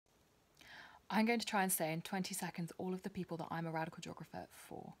I'm going to try and say in 20 seconds all of the people that I'm a radical geographer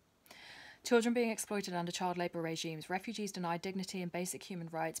for. Children being exploited under child labour regimes, refugees denied dignity and basic human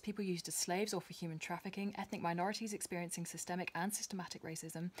rights, people used as slaves or for human trafficking, ethnic minorities experiencing systemic and systematic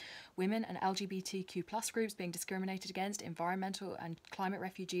racism, women and LGBTQ plus groups being discriminated against, environmental and climate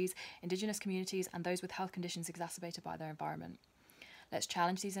refugees, Indigenous communities and those with health conditions exacerbated by their environment. Let's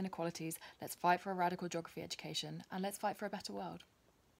challenge these inequalities, let's fight for a radical geography education, and let's fight for a better world.